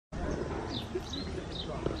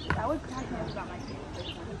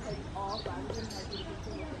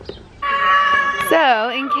So,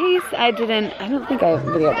 in case I don't think I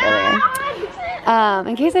videoed earlier.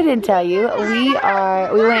 In case I didn't tell you, we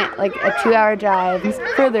went like a 2-hour drive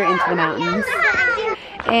further into the mountains.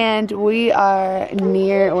 And we are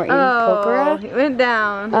near, we're in Pokhara. It went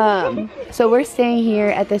down. So we're staying here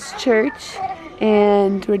at this church,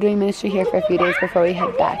 and we're doing ministry here for a few days before we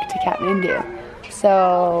head back to Kathmandu.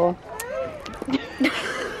 So,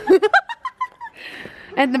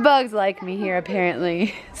 and the bugs like me here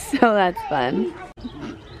apparently, so that's fun.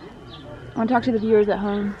 I want to talk to the viewers at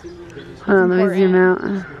home. Hold on, let me zoom out.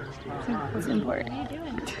 What's important?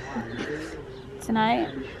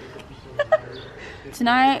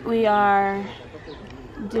 Tonight we are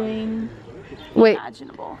doing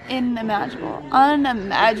unimaginable.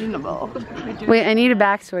 Wait, I need a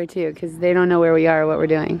backstory too, because they don't know where we are or what we're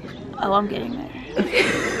doing. Oh, I'm getting there.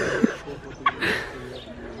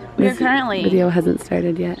 We're currently... Video hasn't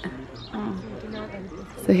started yet. Oh.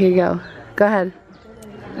 So here you go. Go ahead.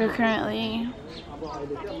 We're currently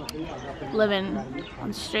living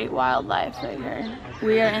on straight wildlife right here.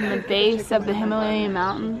 We are in the base of the Himalayan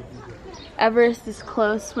mountain. Everest is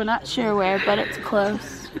close. We're not sure where, but it's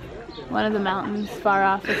close. One of the mountains far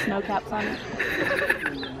off with snow caps on it.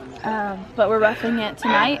 But we're roughing it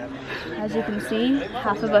tonight. As you can see,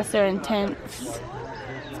 half of us are in tents.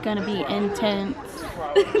 It's gonna be intense.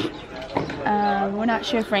 We're not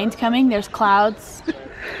sure if rain's coming. There's clouds.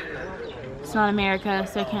 It's not America,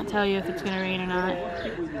 so I can't tell you if it's gonna rain or not.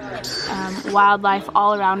 Wildlife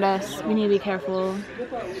all around us. We need to be careful.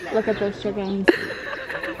 Look at those chickens.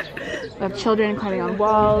 We have children climbing on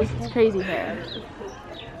walls. It's crazy here.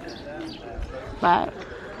 But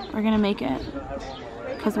we're gonna make it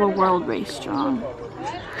because we're world race strong.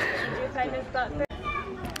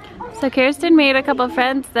 So Kierstin made a couple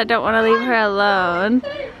friends that don't want to leave her alone.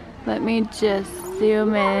 Let me just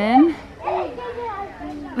zoom in.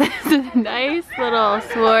 There's a nice little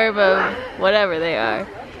swarm of whatever they are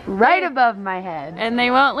right above my head. And they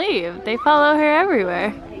won't leave. They follow her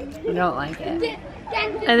everywhere. I don't like it.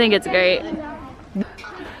 I think it's great.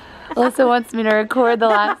 Alyssa wants me to record the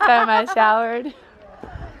last time I showered.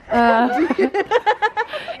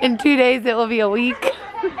 In 2 days it will be a week.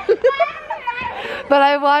 But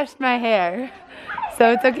I washed my hair,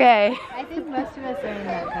 so it's okay. I think most of us are in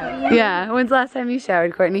that boat. Yeah, when's the last time you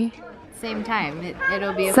showered, Courtney? Same time.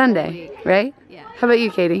 It'll be a Sunday, full week. right? Yeah. How about you,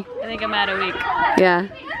 Katie? I think I'm at a week. Yeah.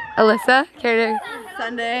 Alyssa, care to?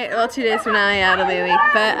 Sunday, well 2 days from now, yeah, it'll be a week.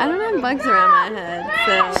 But I don't have bugs around my head,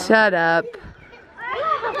 so. Shut up.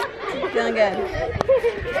 Feeling good.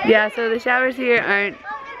 Yeah, so the showers here aren't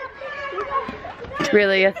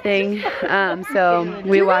really a thing, so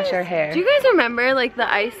we wash our hair. Do you guys remember like the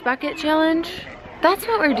ice bucket challenge? That's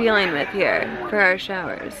what we're dealing with here for our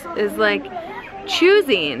showers, is like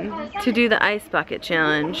choosing to do the ice bucket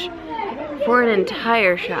challenge for an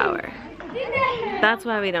entire shower. That's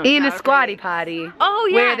why we don't in a squatty potty. Oh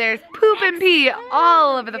yeah. Where there's poop and pee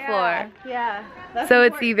all over the floor. Yeah. So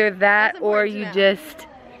it's either that or you just,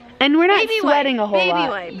 and we're not sweating a whole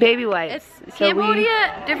lot. Baby wipes. It's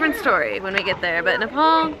Cambodia, different story when we get there, but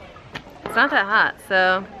Nepal, it's not that hot,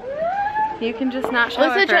 so you can just not shower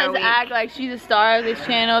Alyssa for a tries week. to act like she's a star of this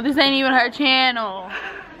channel. This ain't even her channel.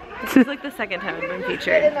 This is like the second time I've been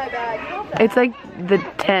featured. It's like the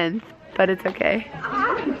 10th, but it's okay.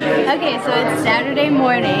 Okay, so it's Saturday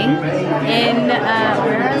morning in, where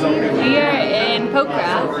are we? We are in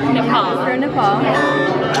Pokhara, Nepal. For Nepal.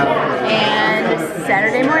 And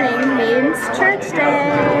Saturday morning means church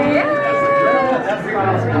day.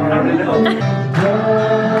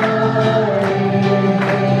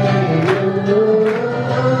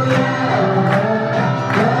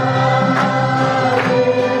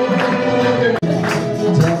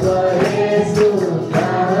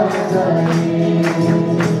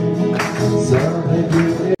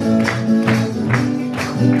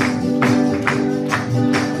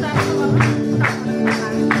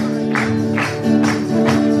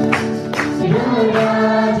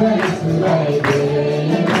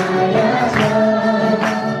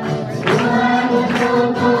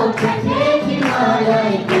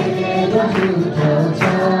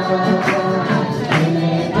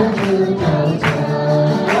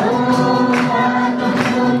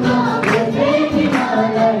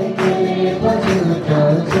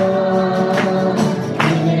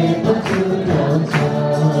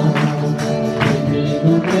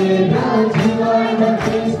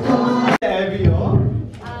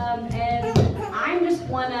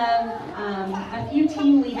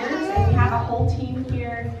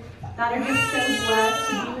 That are just so blessed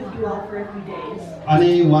to be with you all for for a few days. अनि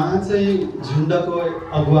उहाँ चाहिँ झुण्डको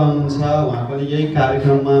अगुवा हुनुहुन्छ उहाँ पनि यही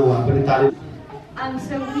कार्यक्रममा उहाँ पनि तारिफ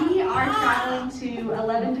So we are traveling to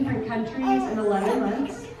 11 different countries in 11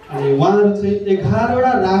 months. अनि उहाँहरु चाहिँ 11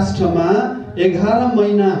 वटा राष्ट्रमा 11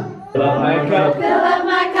 महिना Fill up my cup. Fill up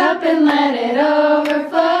my cup and let it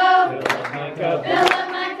overflow. Fill up my cup. Fill up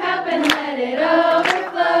my cup and let it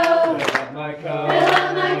overflow. Fill up my cup. Fill up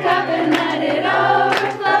my cup and let it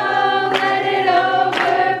overflow. Let it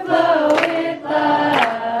overflow with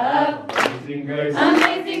love. Amazing grace.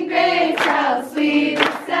 Amazing grace, how sweet the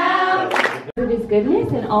sound. Of his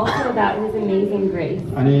goodness and also about his amazing grace.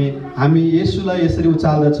 अनि हामी येशूलाई यसरी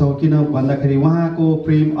उचाल्दछौँ किन भन्दाखेरि उहाँको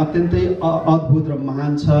प्रेम अत्यन्तै अद्भुत र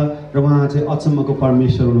महान छ र उहाँ चाहिँ अचम्मको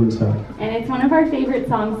परमेश्वर हुनुहुन्छ And it's one of our favorite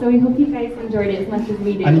songs, so we hope you guys enjoyed it as much as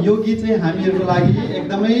we did. अनि यो गीत चाहिँ हामीहरूको लागि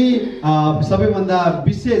एकदमै सबैभन्दा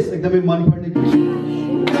विशेष एकदमै मनपर्ने गीत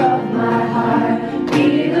Of my heart, be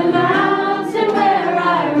the mountain where I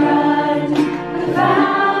run, the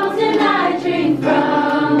fountain I drink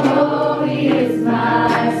from. Oh, he is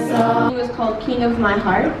my song. It was called King of My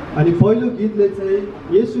Heart, अनि पहिलो गीतले चाहिँ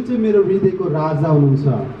येशू चाहिँ मेरो हृदयको राजा हुनुहुन्छ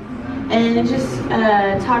and it just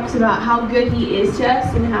talks about how good he is to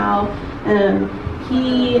us and how he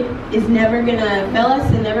is never gonna fail us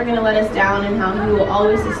and never gonna let us down and how he will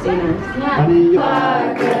always sustain us. अनि यो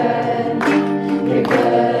Are good, you're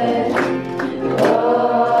good.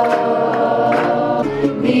 Oh,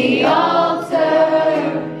 the altar,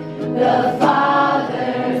 the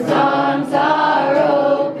Father's arms are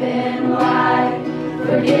open wide.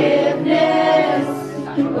 Forgiveness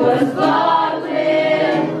was bought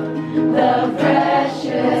with the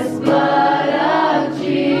precious blood of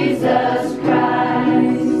Jesus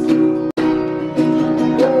Christ.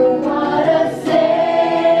 Oh, what a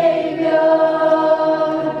Savior!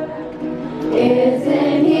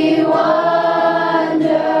 Isn't he wonderful?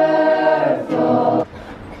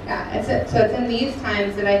 Yeah, so it's in these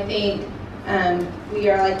times that I think we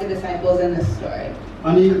are like the disciples in this story.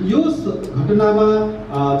 अनि यो घटनामा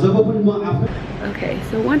जब पनि म आफै Okay,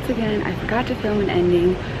 so once again, I forgot to film an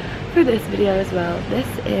ending for this video as well. This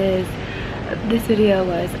video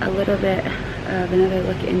was a little bit of another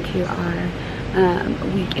look into our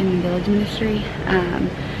week in the village ministry.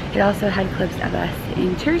 It also had clips of us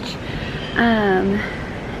in church. And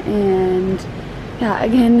yeah,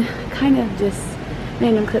 again, kind of just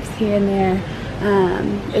random clips here and there.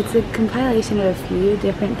 It's a compilation of a few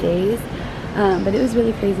different days, but it was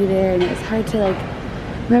really crazy there, and it was hard to like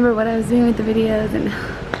remember what I was doing with the videos, and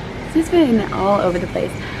it's just been all over the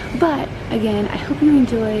place. But again, I hope you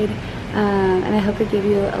enjoyed, and I hope it gave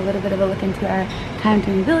you a little bit of a look into our time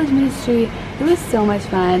doing village ministry. It was so much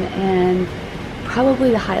fun and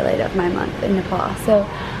probably the highlight of my month in Nepal. So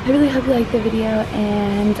I really hope you liked the video,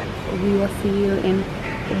 and we will see you in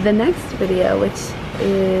the next video, which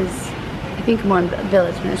is, I think, more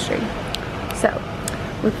village ministry. So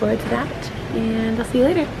look forward to that, and I'll see you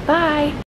later. Bye!